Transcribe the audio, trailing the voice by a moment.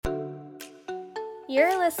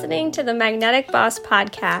You're listening to the Magnetic Boss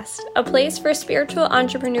Podcast, a place for spiritual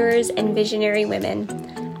entrepreneurs and visionary women.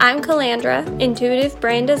 I'm Calandra, intuitive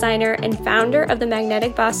brand designer and founder of the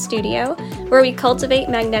Magnetic Boss Studio, where we cultivate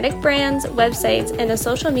magnetic brands, websites, and a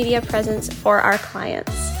social media presence for our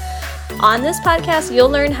clients. On this podcast, you'll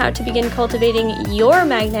learn how to begin cultivating your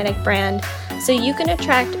magnetic brand so you can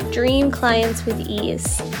attract dream clients with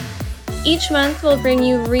ease. Each month, we'll bring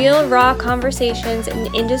you real, raw conversations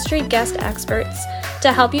and industry guest experts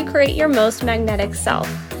to help you create your most magnetic self.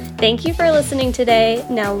 Thank you for listening today.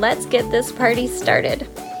 Now let's get this party started.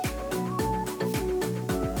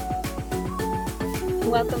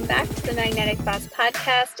 Welcome back to the Magnetic Boss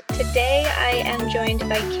Podcast. Today, I am joined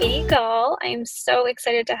by Katie Gall. I am so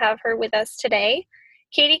excited to have her with us today.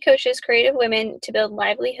 Katie coaches creative women to build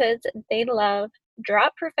livelihoods they love,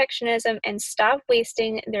 drop perfectionism, and stop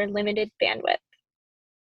wasting their limited bandwidth.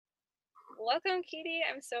 Welcome, Katie.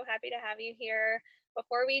 I'm so happy to have you here.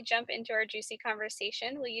 Before we jump into our juicy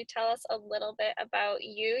conversation, will you tell us a little bit about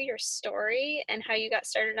you, your story, and how you got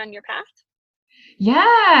started on your path?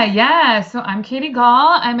 Yeah. So I'm Katie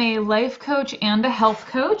Gall. I'm a life coach and a health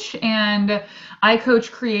coach, and I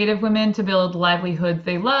coach creative women to build livelihoods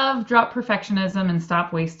they love, drop perfectionism, and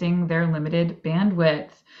stop wasting their limited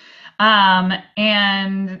bandwidth.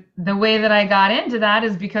 And the way that I got into that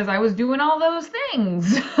is because I was doing all those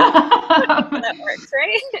things. That works,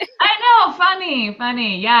 right? I know,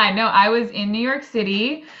 funny. Yeah, no, I was in New York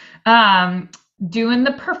City, doing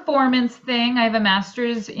the performance thing. I have a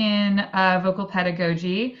master's in vocal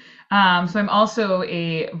pedagogy. So I'm also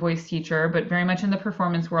a voice teacher, but very much in the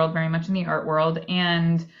performance world, very much in the art world.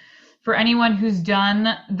 And for anyone who's done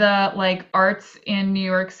the arts in New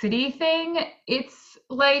York City thing, it's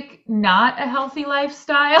not a healthy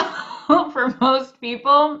lifestyle for most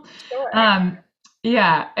people. Sure.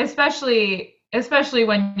 Yeah, especially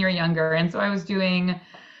when you're younger. And so I was doing,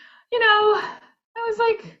 I was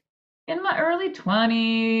in my early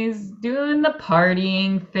 20s doing the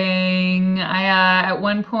partying thing. At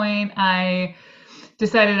one point I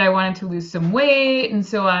decided I wanted to lose some weight, and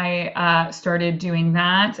so I started doing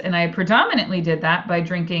that. And I predominantly did that by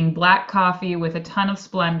drinking black coffee with a ton of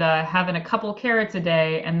Splenda, having a couple carrots a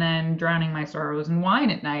day, and then drowning my sorrows in wine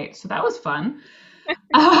at night. So that was fun.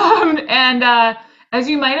 And as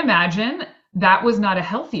you might imagine, that was not a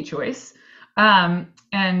healthy choice. And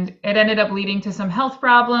it ended up leading to some health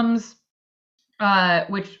problems,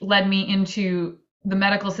 which led me into the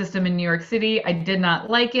medical system in New York City. I did not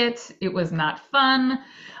like it. It was not fun.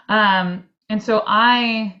 And so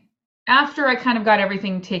after I kind of got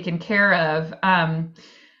everything taken care of,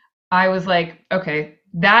 I was like, okay,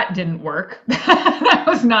 that didn't work. That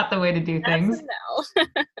was not the way to do things. No.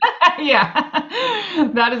 Yeah,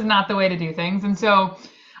 that is not the way to do things. And so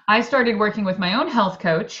I started working with my own health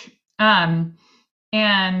coach,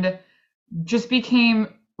 and just became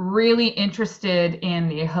really interested in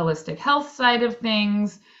the holistic health side of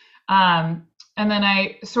things. And then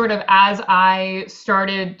as I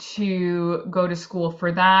started to go to school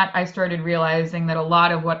for that, I started realizing that a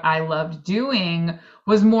lot of what I loved doing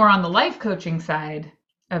was more on the life coaching side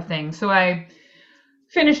of things. So I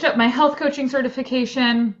finished up my health coaching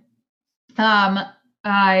certification.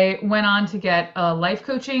 I went on to get a life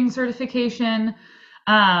coaching certification.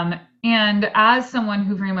 And as someone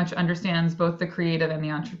who very much understands both the creative and the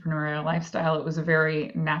entrepreneurial lifestyle, it was a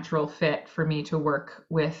very natural fit for me to work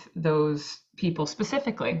with those people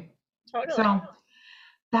specifically. Totally. So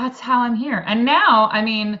that's how I'm here. And now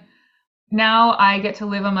I get to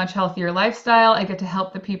live a much healthier lifestyle. I get to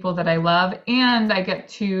help the people that I love, and I get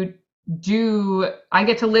to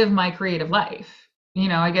live my creative life.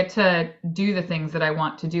 I get to do the things that I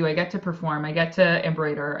want to do. I get to perform. I get to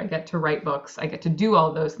embroider. I get to write books. I get to do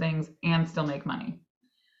all those things and still make money.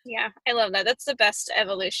 Yeah, I love that. That's the best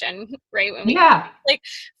evolution, right? When we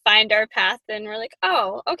find our path and we're like,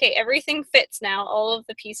 oh, okay, everything fits now. All of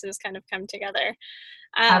the pieces kind of come together.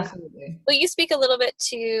 Absolutely. Will you speak a little bit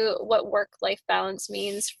to what work-life balance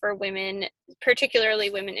means for women, particularly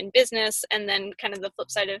women in business, and then kind of the flip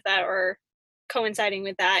side of that, or coinciding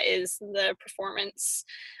with that, is the performance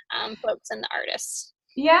folks and the artists?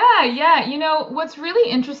 Yeah. What's really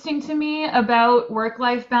interesting to me about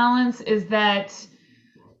work-life balance is that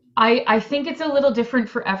I think it's a little different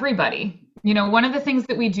for everybody. One of the things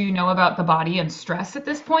that we do know about the body and stress at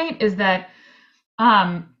this point is that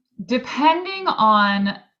depending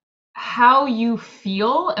on how you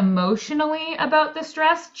feel emotionally about the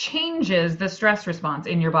stress changes the stress response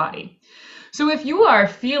in your body. So if you are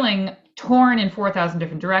feeling torn in 4,000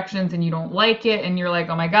 different directions and you don't like it and you're like,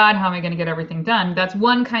 oh my God, how am I going to get everything done? That's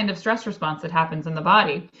one kind of stress response that happens in the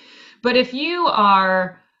body. But if you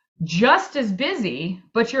are just as busy,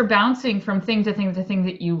 but you're bouncing from thing to thing to thing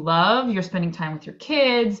that you love. You're spending time with your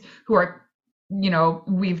kids who are,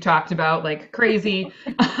 we've talked about like crazy.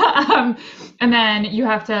 And then you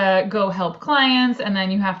have to go help clients, and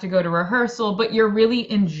then you have to go to rehearsal, but you're really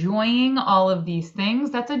enjoying all of these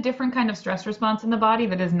things. That's a different kind of stress response in the body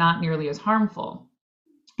that is not nearly as harmful.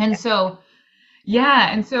 And so,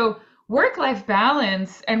 yeah. And so work-life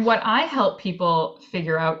balance and what I help people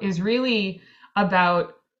figure out is really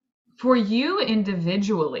about, for you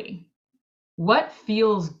individually, what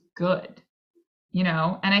feels good,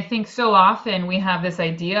 And I think so often we have this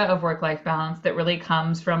idea of work-life balance that really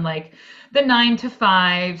comes from like the 9 to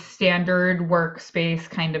 5 standard workspace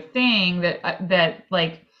kind of thing that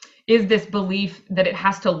like is this belief that it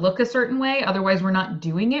has to look a certain way, otherwise we're not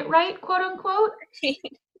doing it right, quote unquote.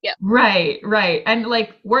 Yeah. Right. And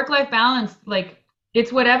like work-life balance, like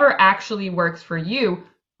it's whatever actually works for you,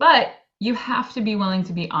 but you have to be willing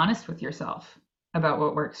to be honest with yourself about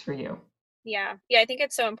what works for you. Yeah. I think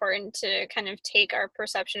it's so important to kind of take our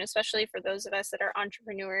perception, especially for those of us that are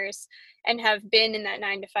entrepreneurs and have been in that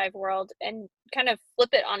 9 to 5 world, and kind of flip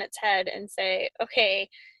it on its head and say, okay,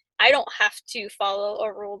 I don't have to follow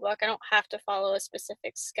a rule book. I don't have to follow a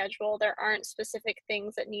specific schedule. There aren't specific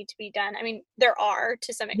things that need to be done. I mean, there are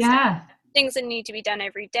to some extent Yeah. things that need to be done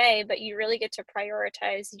every day, but you really get to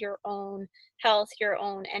prioritize your own health, your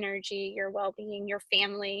own energy, your well-being, your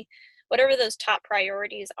family, whatever those top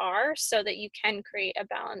priorities are, so that you can create a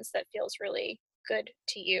balance that feels really good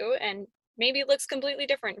to you and maybe looks completely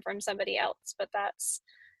different from somebody else, but that's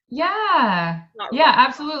Yeah. not Yeah, wrong.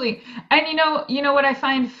 absolutely. And what I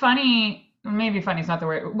find funny, maybe funny is not the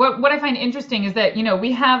word. What I find interesting is that,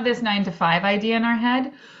 we have this 9 to 5 idea in our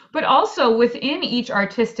head, but also within each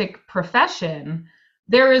artistic profession,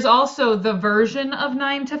 there is also the version of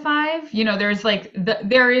 9 to 5. There's like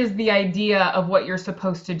there is the idea of what you're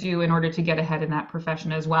supposed to do in order to get ahead in that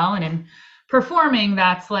profession as well. And in performing,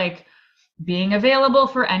 that's like being available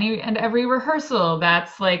for any and every rehearsal.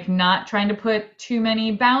 That's like not trying to put too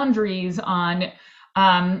many boundaries on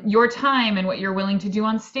your time and what you're willing to do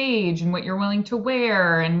on stage and what you're willing to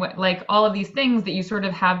wear, and what, like, all of these things that you sort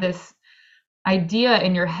of have this idea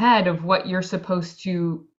in your head of what you're supposed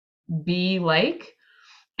to be like.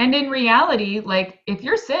 And in reality, like, if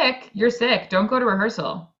you're sick, you're sick. Don't go to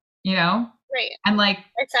rehearsal, Right. And like,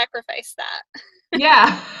 I sacrifice that.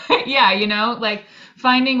 yeah, yeah, like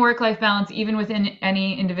finding work-life balance even within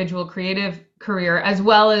any individual creative career as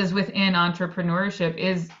well as within entrepreneurship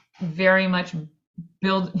is very much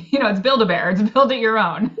it's build a bear, it's build it your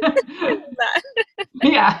own. That.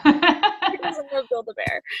 Yeah. Who doesn't love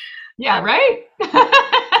Build-A-Bear? Yeah, right?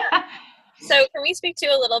 So can we speak to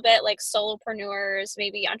a little bit like solopreneurs,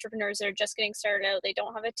 maybe entrepreneurs that are just getting started out, they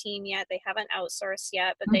don't have a team yet, they haven't outsourced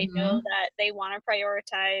yet, but they know Mhm. that they want to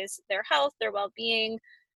prioritize their health, their well-being,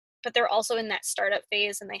 but they're also in that startup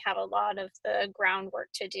phase and they have a lot of the groundwork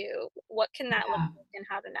to do. What can that look Yeah. like and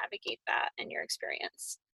how to navigate that in your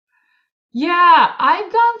experience? Yeah,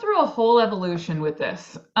 I've gone through a whole evolution with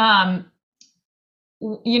this.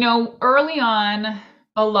 Early on,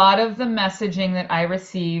 a lot of the messaging that I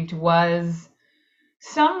received was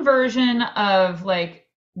some version of like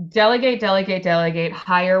delegate,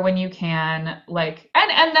 hire when you can, like,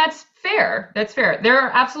 and that's fair. That's fair. There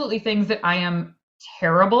are absolutely things that I am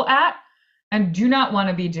terrible at and do not want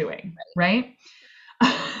to be doing, right?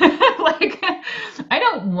 Like, I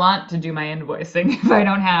don't want to do my invoicing if I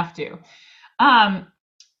don't have to.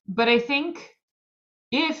 But I think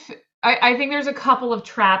if I think there's a couple of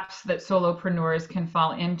traps that solopreneurs can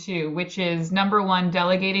fall into, which is number one,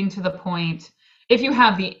 delegating to the point, if you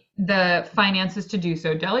have the finances to do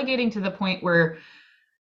so, delegating to the point where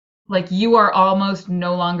like you are almost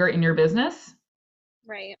no longer in your business.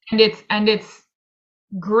 Right. And it's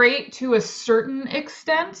great to a certain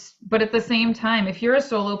extent, but at the same time, if you're a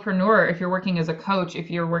solopreneur, if you're working as a coach, if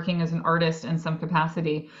you're working as an artist in some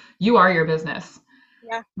capacity, you are your business.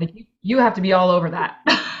 Yeah. Like you have to be all over that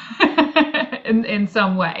in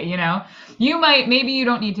some way, maybe you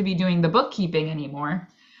don't need to be doing the bookkeeping anymore,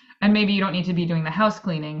 and maybe you don't need to be doing the house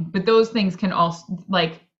cleaning, but those things can also,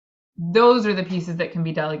 like, those are the pieces that can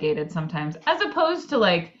be delegated sometimes, as opposed to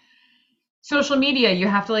like social media. You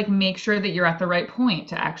have to like make sure that you're at the right point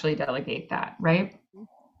to actually delegate that, right?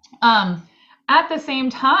 um at the same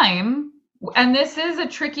time, and this is a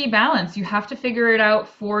tricky balance, you have to figure it out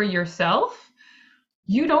for yourself.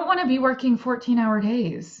 You don't want to be working 14-hour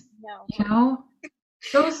days. No.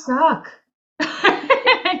 Those suck.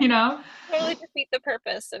 you know? Totally defeat the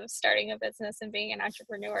purpose of starting a business and being an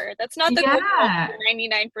entrepreneur. That's not the goal Yeah. for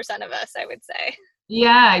 99% of us, I would say.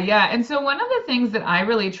 Yeah, yeah. And so one of the things that I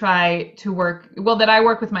really try to that I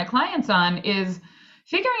work with my clients on is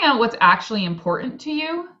figuring out what's actually important to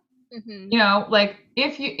you. Hmm. You know, like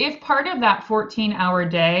if part of that 14-hour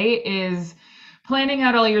day is planning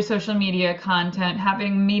out all your social media content,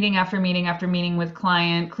 having meeting after meeting after meeting with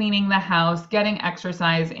client, cleaning the house, getting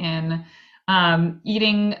exercise in,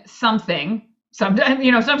 eating something.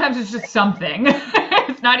 Sometimes, sometimes it's just something.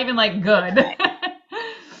 It's not even like good.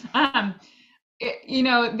 um,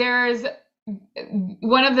 there's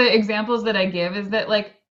one of the examples that I give is that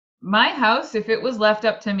like my house, if it was left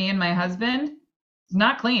up to me and my husband, it's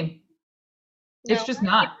not clean. It's No, just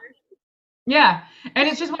not. Yeah. And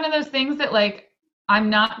it's just one of those things that like I'm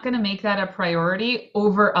not going to make that a priority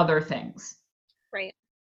over other things. right.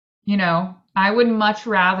 I would much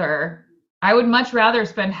rather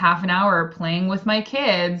spend half an hour playing with my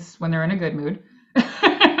kids when they're in a good mood.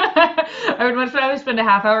 I would much rather spend a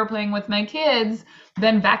half hour playing with my kids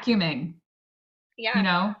than vacuuming, you Yeah.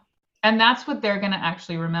 know? And that's what they're going to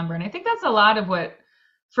actually remember. And I think that's a lot of what,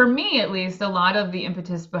 for me at least, a lot of the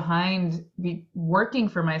impetus behind working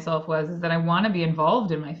for myself is that I want to be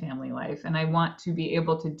involved in my family life and I want to be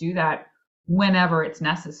able to do that whenever it's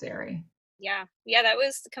necessary. Yeah. Yeah, that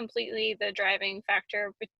was completely the driving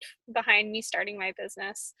factor behind me starting my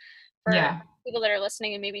business. For Yeah. people that are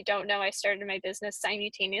listening and maybe don't know, I started my business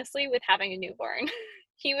simultaneously with having a newborn.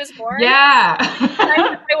 He was born, and I knew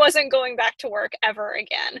Yeah. I wasn't going back to work ever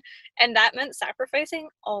again. And that meant sacrificing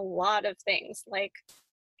a lot of things, like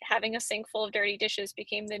having a sink full of dirty dishes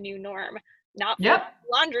became the new norm. Not folding Yep.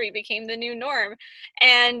 laundry became the new norm.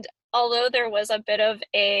 And although there was a bit of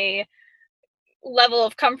a level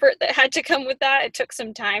of comfort that had to come with that, it took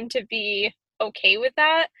some time to be okay with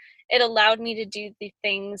that. It allowed me to do the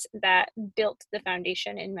things that built the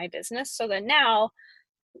foundation in my business so that now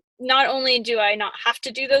not only do I not have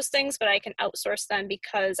to do those things, but I can outsource them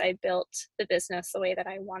because I built the business the way that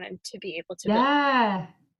I wanted to be able to build. Yeah.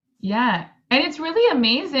 Yeah. And it's really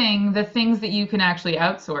amazing the things that you can actually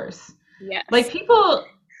outsource. Like Yes. people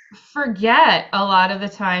forget a lot of the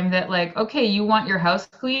time that like, okay, you want your house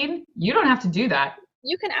clean? You don't have to do that.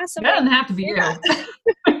 You can ask That somebody doesn't have to to be do you.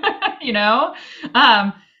 that. you know?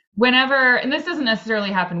 Um, whenever, and this doesn't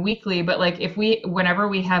necessarily happen weekly, but like whenever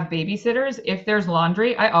we have babysitters, if there's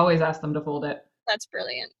laundry, I always ask them to fold it That's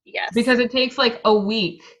brilliant. Yes. because it takes like a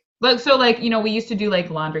week. Like so, like we used to do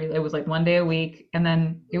like laundry. It was like one day a week, and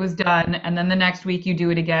then it was done, and then the next week you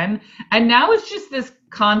do it again. And now it's just this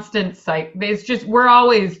constant cycle. It's just we're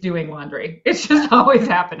always doing laundry. It's just always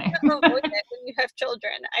happening. Avoid it when you have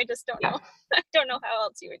children. I just don't Yeah. know. I don't know how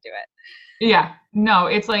else you would do it. Yeah. No,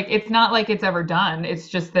 it's like it's not like it's ever done. It's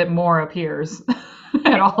just that more appears at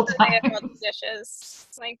I all told her they have all the times. dishes.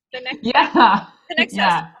 Like Yeah. the next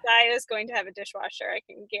house Yeah. guy is going to have a dishwasher. I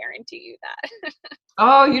can guarantee you that.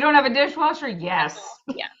 Oh, you don't have a dishwasher? Yes.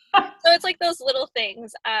 Yeah. So it's like those little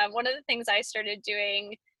things. One of the things I started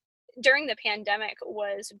doing during the pandemic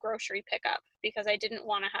was grocery pickup because I didn't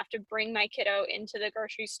want to have to bring my kiddo into the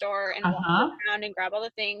grocery store and walk Uh-huh. around and grab all the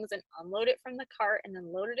things and unload it from the cart and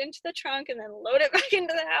then load it into the trunk and then load it back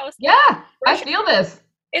into the house. Yeah, I Grocery, feel this.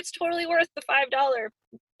 it's totally worth the $5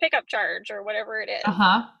 pickup charge or whatever it is.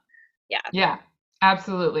 Uh-huh. Yeah. Yeah.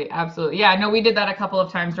 Absolutely. Absolutely. Yeah, no, we did that a couple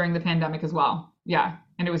of times during the pandemic as well. Yeah,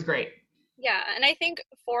 and it was great. Yeah. And I think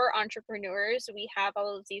for entrepreneurs, we have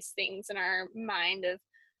all of these things in our mind of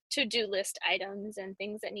to-do list items and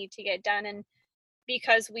things that need to get done. And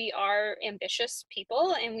because we are ambitious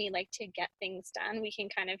people and we like to get things done, we can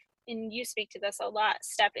kind of, and you speak to this a lot,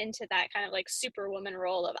 step into that kind of like superwoman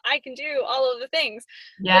role of I can do all of the things.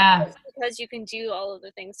 But Yeah. just because you can do all of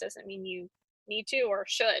the things doesn't mean you need to or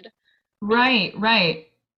should. And Right, right.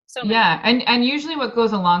 so many. Yeah, and usually what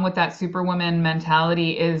goes along with that superwoman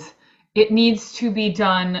mentality is it needs to be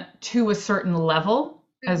done to a certain level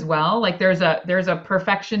as Mhm. well. Like there's a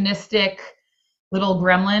perfectionistic little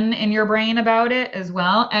gremlin in your brain about it as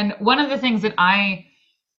well. And one of the things that I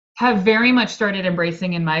have very much started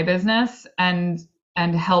embracing in my business and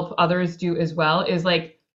help others do as well is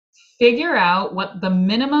like figure out what the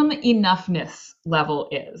minimum enoughness level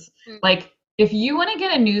is. Mhm. Like if you want to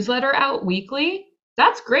get a newsletter out weekly,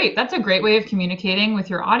 that's great. That's a great way of communicating with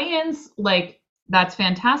your audience. Like that's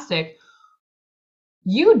fantastic.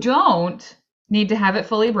 You don't need to have it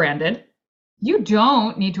fully branded. You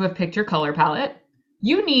don't need to have picked your color palette.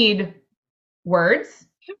 You need words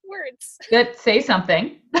Words. that say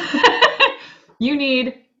something. You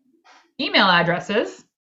need email addresses,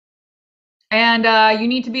 and you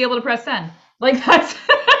need to be able to press send. Like that's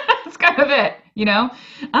that's kind of it. you know?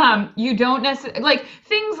 You don't necessarily, like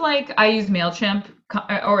things like I use MailChimp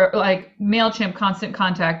or like MailChimp, Constant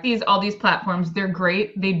Contact, all these platforms, they're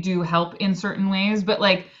great. They do help in certain ways, but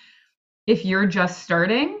like if you're just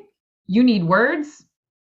starting, you need words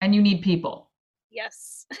and you need people.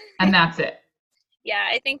 Yes. And that's it. Yeah,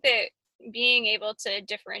 I think that being able to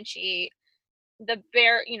differentiate the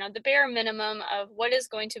bare minimum of what is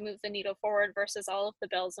going to move the needle forward versus all of the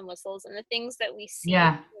bells and whistles and the things that we see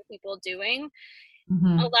Yeah. people doing,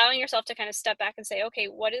 Hmm. allowing yourself to kind of step back and say, okay,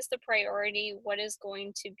 what is the priority? What is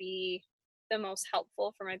going to be the most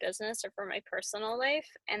helpful for my business or for my personal life?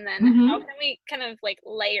 And then how Hmm. can we kind of like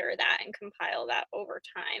layer that and compile that over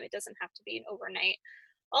time? It doesn't have to be an overnight.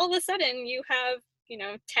 All of a sudden you have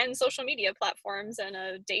 10 social media platforms and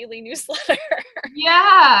a daily newsletter.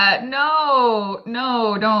 Yeah. No,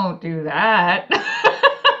 no, don't do that.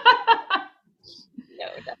 No,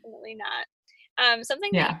 definitely not.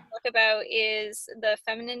 Something that you Yeah. talk about is the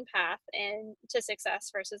feminine path and to success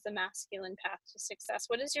versus the masculine path to success.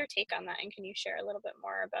 What is your take on that? And can you share a little bit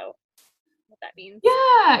more about what that means?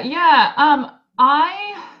 Yeah, yeah.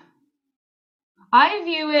 I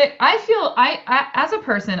view it, I as a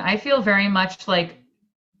person, I feel very much like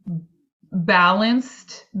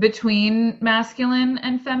balanced between masculine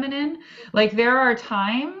and feminine. Like there are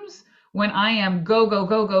times when I am go, go,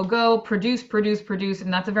 go, go, go, produce, produce, produce,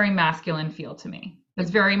 and that's a very masculine feel to me. That's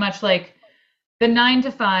very much like the 9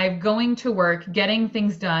 to 5, going to work, getting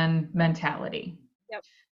things done mentality. Yep.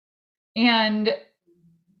 And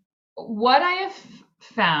what I have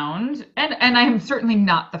found, and I am certainly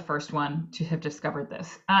not the first one to have discovered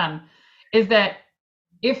this, is that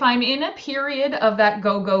if I'm in a period of that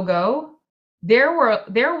go, go, go, there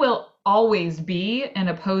will always be an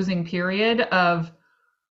opposing period of,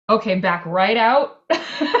 okay, back right out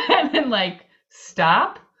and then like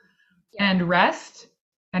stop Yep. and rest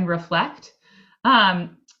and reflect.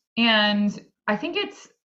 Um, and I think it's,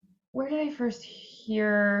 where did I first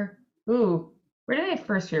hear? Ooh, where did I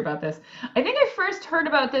first hear about this? I think I first heard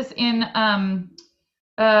about this in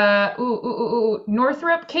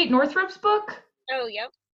Northrop, Kate Northrop's book. Oh,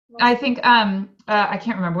 yep. I think I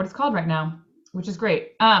can't remember what it's called right now, which is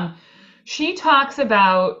great. She talks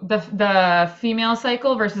about the female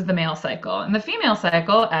cycle versus the male cycle. And the female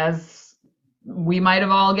cycle, as we might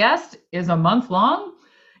have all guessed, is a month long.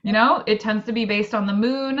 You know, it tends to be based on the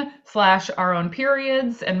moon / our own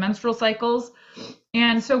periods and menstrual cycles.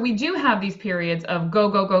 And so we do have these periods of go,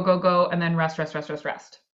 go, go, go, go, and then rest, rest, rest, rest,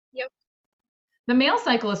 rest. Yep. The male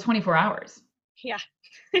cycle is 24 hours, Yeah.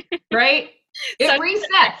 right? It Such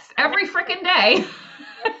resets every freaking day.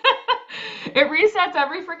 It resets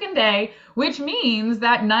every freaking day, which means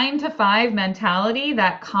that 9 to 5 mentality,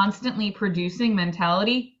 that constantly producing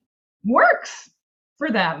mentality, works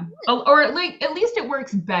for them, or at least it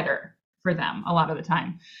works better for them a lot of the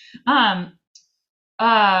time. Um,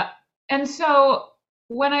 and so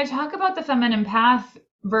when I talk about the feminine path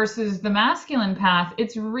versus the masculine path,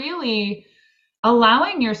 it's really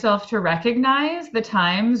allowing yourself to recognize the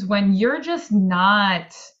times when you're just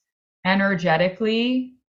not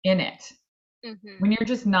energetically in it, when you're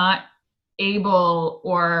just not able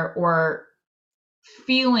or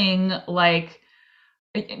feeling like,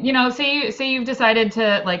 you know, say you've decided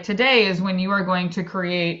to, like, today is when you are going to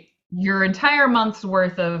create your entire month's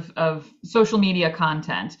worth of social media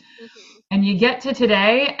content, and you get to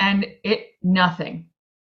today and nothing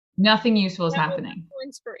useful is happening. No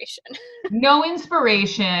inspiration. No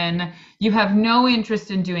inspiration. You have no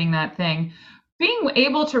interest in doing that thing. Being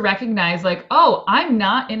able to recognize, like, oh, I'm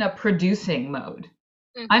not in a producing mode.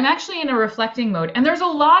 I'm actually in a reflecting mode. And there's a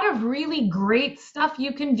lot of really great stuff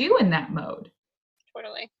you can do in that mode.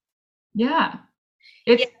 Totally. Yeah.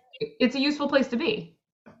 It's a useful place to be.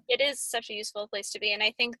 It is such a useful place to be. And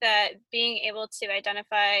I think that being able to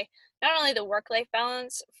identify not only the work-life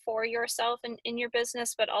balance for yourself and in your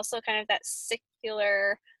business, but also kind of that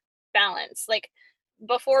secular balance. Like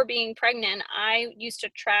before being pregnant, I used to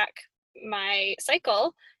track my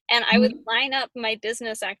cycle and I would line up my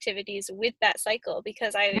business activities with that cycle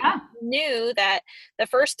because I knew that the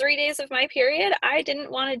first 3 days of my period, I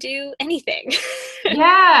didn't want to do anything.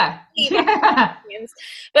 Yeah. Yeah.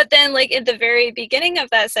 But then like at the very beginning of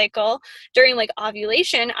that cycle, during like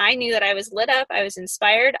ovulation, I knew that I was lit up, I was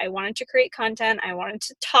inspired, I wanted to create content, I wanted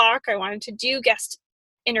to talk, I wanted to do guest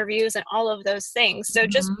interviews and all of those things. So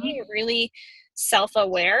just being really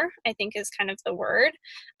self-aware, I think, is kind of the word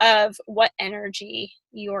of what energy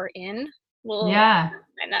you're in will find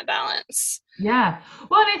that balance. Yeah.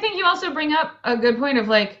 Well, and I think you also bring up a good point of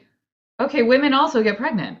like, okay, women also get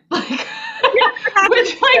pregnant, like,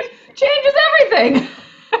 which like changes everything.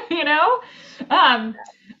 you know? Um,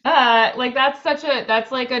 like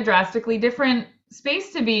that's like a drastically different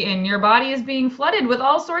space to be in. Your body is being flooded with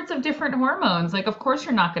all sorts of different hormones. Like, of course,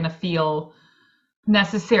 you're not going to feel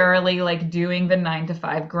necessarily like doing the 9 to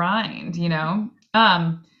 5 grind, you know?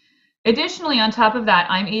 Additionally, on top of that,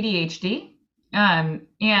 I'm ADHD.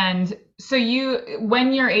 And so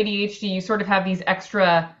when you're ADHD, you sort of have these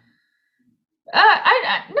extra,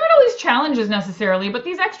 not always challenges necessarily, but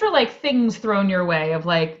these extra like things thrown your way of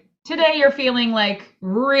like, today you're feeling like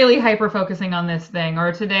really hyper focusing on this thing,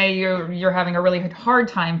 or today you're having a really hard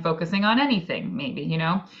time focusing on anything, maybe, you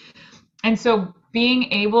know? And so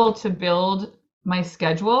being able to build my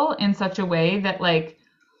schedule in such a way that like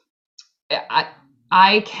I,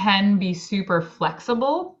 I can be super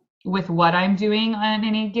flexible with what I'm doing on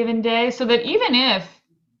any given day, so that even if,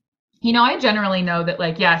 you know, I generally know that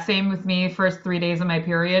like, yeah, same with me, first 3 days of my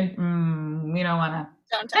period, we don't want to,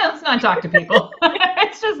 Don't yeah, let's not talk to people.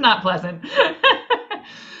 It's just not pleasant.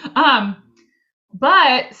 um,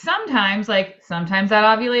 but sometimes that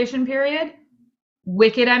ovulation period,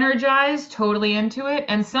 wicked energized, totally into it.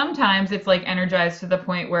 And sometimes it's like energized to the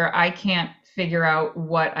point where I can't figure out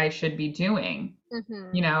what I should be doing,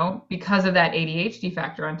 you know, because of that ADHD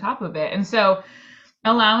factor on top of it. And so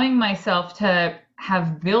allowing myself to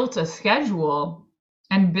have built a schedule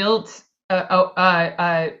and built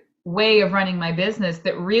a way of running my business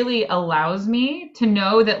that really allows me to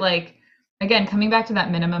know that, like, again, coming back to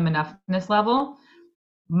that minimum enoughness level,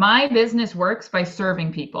 my business works by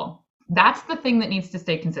serving people. That's the thing that needs to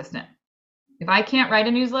stay consistent. If I can't write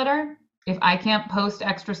a newsletter, if I can't post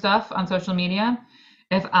extra stuff on social media,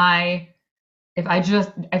 if I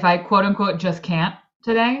quote unquote just can't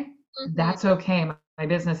today, that's okay. My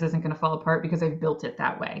business isn't going to fall apart because I've built it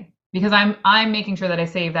that way. Because I'm making sure that I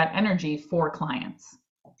save that energy for clients.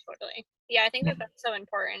 Totally. Yeah, I think that that's so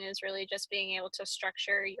important, is really just being able to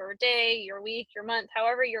structure your day, your week, your month,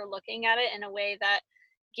 however you're looking at it, in a way that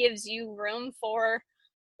gives you room for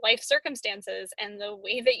life circumstances and the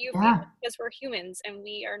way that you feel, because we're humans and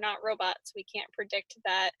we are not robots. We can't predict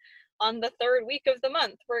that on the third week of the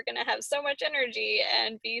month we're going to have so much energy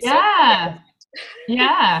and be so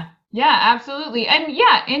yeah, absolutely. And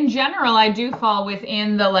yeah, in general, I do fall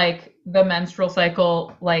within the like the menstrual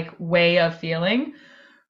cycle like way of feeling.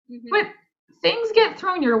 But things get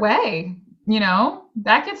thrown your way, you know?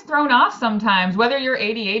 That gets thrown off sometimes, whether you're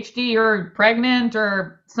ADHD or pregnant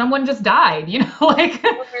or someone just died, you know, like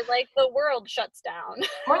or like the world shuts down.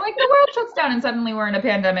 Or like the world shuts down and suddenly we're in a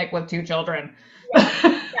pandemic with 2 children.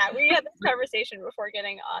 Yeah, we had this conversation before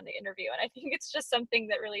getting on the interview, and I think it's just something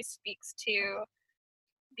that really speaks to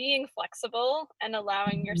being flexible and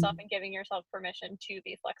allowing yourself and giving yourself permission to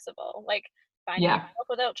be flexible. Like finding yourself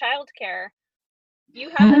without childcare, you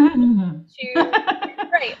have it to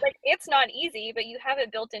right. Like, it's not easy, but you have it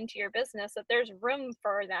built into your business that there's room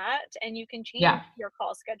for that, and you can change your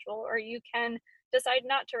call schedule, or you can decide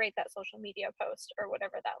not to write that social media post or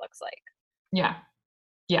whatever that looks like.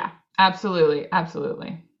 Yeah, absolutely.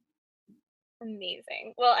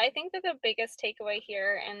 Amazing. Well, I think that the biggest takeaway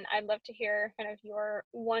here, and I'd love to hear kind of your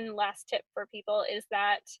one last tip for people, is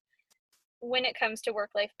that when it comes to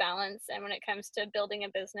work-life balance and when it comes to building a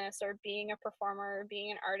business or being a performer or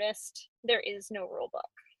being an artist, there is no rule book.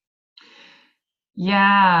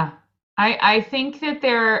 Yeah, I think that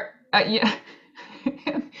there,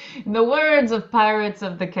 in the words of Pirates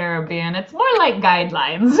of the Caribbean, it's more like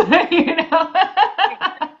guidelines, you know?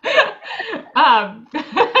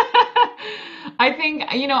 I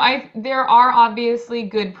think, you know, there are obviously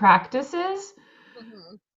good practices,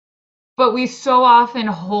 but we so often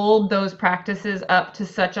hold those practices up to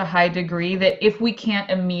such a high degree that if we can't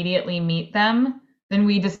immediately meet them, then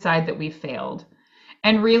we decide that we failed.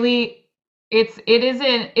 And really, it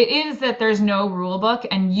is that there's no rule book,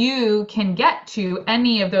 and you can get to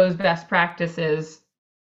any of those best practices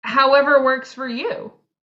however works for you,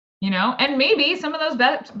 you know? And maybe some of those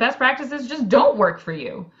best practices just don't work for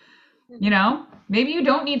you, you know? Maybe you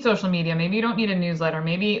don't need social media. Maybe you don't need a newsletter.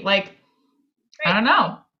 Maybe, like, I don't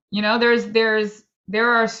know. You know,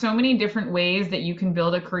 there are so many different ways that you can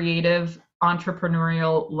build a creative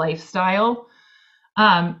entrepreneurial lifestyle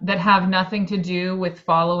that have nothing to do with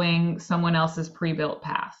following someone else's pre-built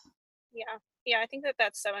path. Yeah, I think that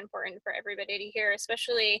that's so important for everybody to hear,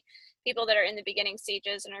 especially people that are in the beginning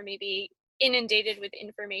stages and are maybe inundated with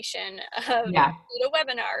information of you need a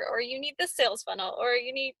webinar, or you need the sales funnel, or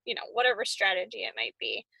you need, you know, whatever strategy it might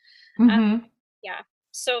be.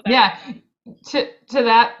 So valuable. To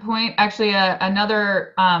that point, actually,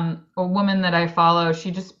 another a woman that I follow, she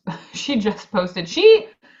just posted, she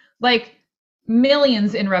like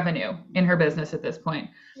millions in revenue in her business at this point.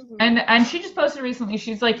 Mm-hmm. And she just posted recently,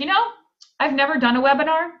 she's like, I've never done a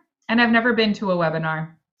webinar and I've never been to a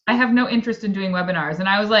webinar. I have no interest in doing webinars. And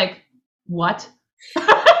I was like, what?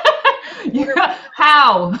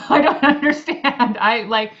 How? I don't understand.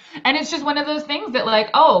 And it's just one of those things that like,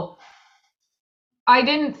 oh, I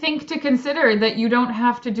didn't think to consider that you don't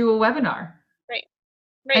have to do a webinar. Right.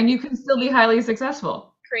 And you can still be highly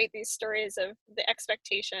successful. Create these stories of the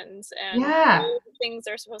expectations and things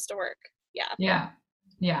are supposed to work. Yeah.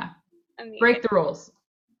 Amazing. Break the rules.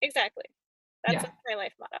 Exactly. That's my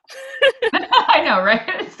life motto. I know,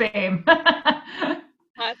 right? Same.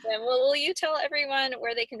 Awesome. Well, will you tell everyone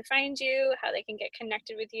where they can find you, how they can get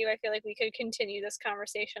connected with you? I feel like we could continue this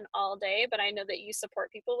conversation all day, but I know that you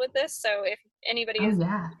support people with this. So if anybody is feeling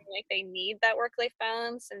like they need that work-life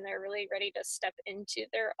balance and they're really ready to step into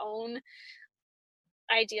their own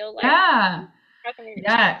ideal life.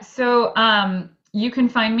 Yeah. So you can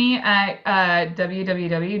find me at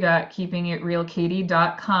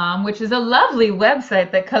www.keepingitrealkatie.com, which is a lovely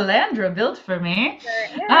website that Calandra built for me.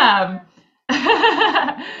 Sure.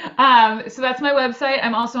 So that's my website.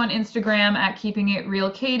 I'm also on Instagram at Keeping It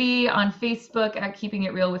Real Katie, on Facebook at Keeping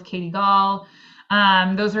It Real with Katie Gall.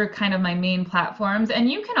 Those are kind of my main platforms.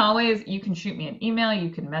 And you can shoot me an email, you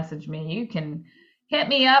can message me, you can hit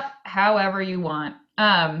me up however you want.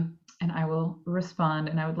 And I will respond.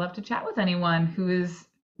 And I would love to chat with anyone who is,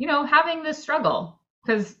 having this struggle,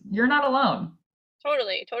 because you're not alone.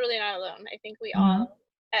 Totally not alone. I think we all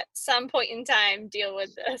at some point in time deal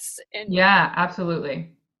with this. And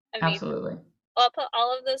absolutely. Amazing. Absolutely. I'll put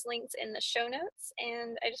all of those links in the show notes.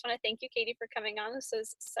 And I just want to thank you, Katie, for coming on. This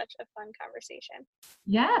was such a fun conversation.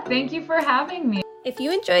 Yeah, thank you for having me. If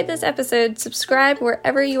you enjoyed this episode, subscribe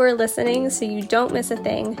wherever you are listening so you don't miss a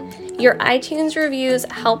thing. Your iTunes reviews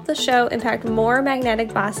help the show impact more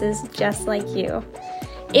magnetic bosses just like you.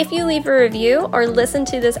 If you leave a review or listen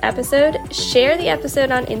to this episode, share the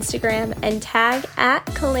episode on Instagram and tag at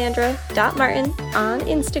calandra.martin on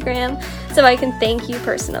Instagram so I can thank you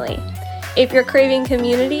personally. If you're craving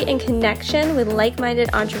community and connection with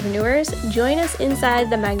like-minded entrepreneurs, join us inside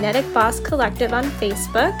the Magnetic Boss Collective on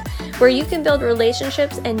Facebook, where you can build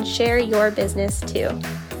relationships and share your business too.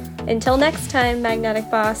 Until next time, Magnetic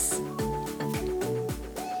Boss.